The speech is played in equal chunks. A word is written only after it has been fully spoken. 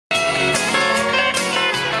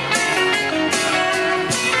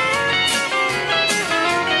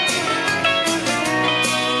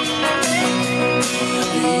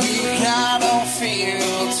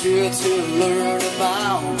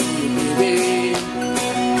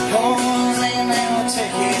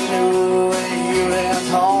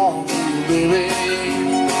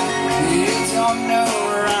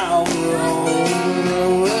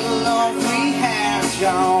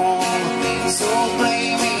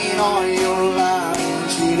all your life.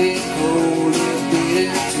 Cheating, holding,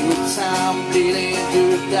 beating, two time, beating,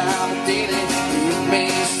 two time, beating. You may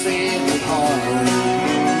straight with heart.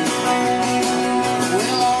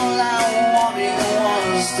 Well, all I wanted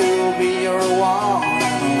was to be your one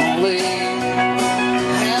and only.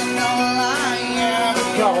 And no lie, the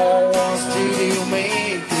cause did you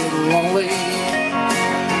make it lonely?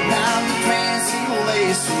 Now the fancy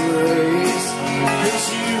lace race, 'cause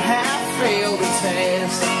you have failed the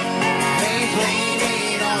test. They blame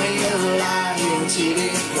it on your lie. You're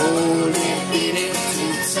cheating, holding, beating,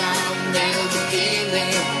 two time, never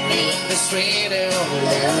beginning. Make me straight up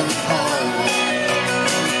and hard.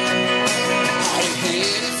 I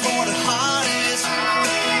hit it for the hardest.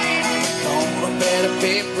 On a better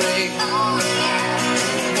big break.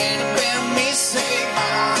 And a better mistake.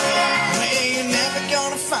 Well, you're never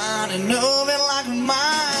gonna find another like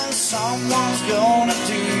mine. Someone's gonna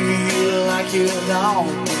do you like you don't,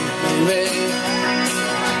 baby.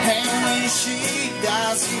 And when she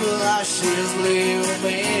dies, you like she's little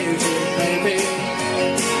baby, baby.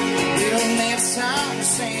 You'll need some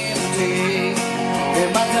sympathy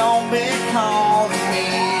if I don't be calling me.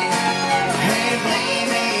 Hey,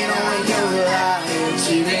 blame it on your life.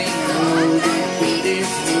 Cheating, holding, beating,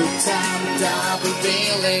 two time, double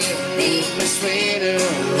dealing. Make me sweeter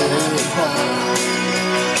than heart.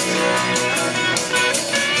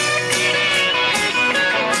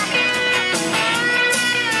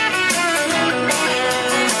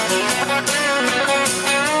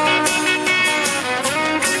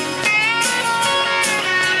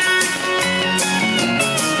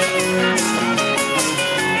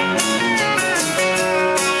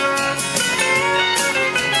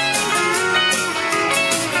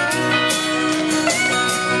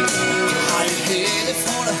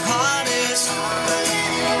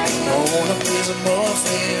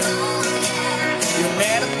 You'll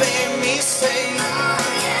never make me say,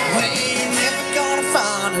 well, you're never gonna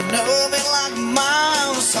find another like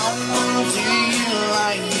mine. Someone do you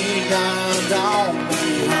like you don't be,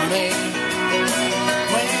 honey.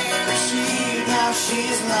 When she dies,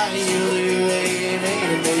 she's like you do, ain't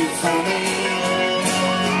it funny?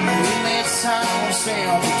 You need some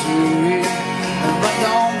sympathy, but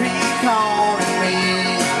don't be calling me.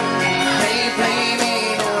 Hey, baby,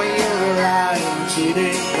 know you're right.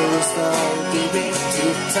 Cheating, stop giving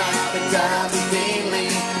two time and time and daily.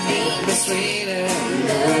 Make me sweeter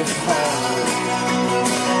than heart.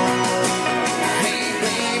 Hey,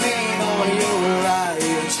 baby, know you're right.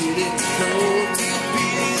 Cheating, cold, deep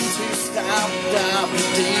beating, to stop and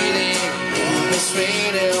daily. Make me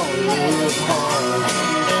sweeter than heart.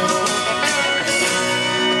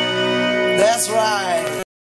 That's right.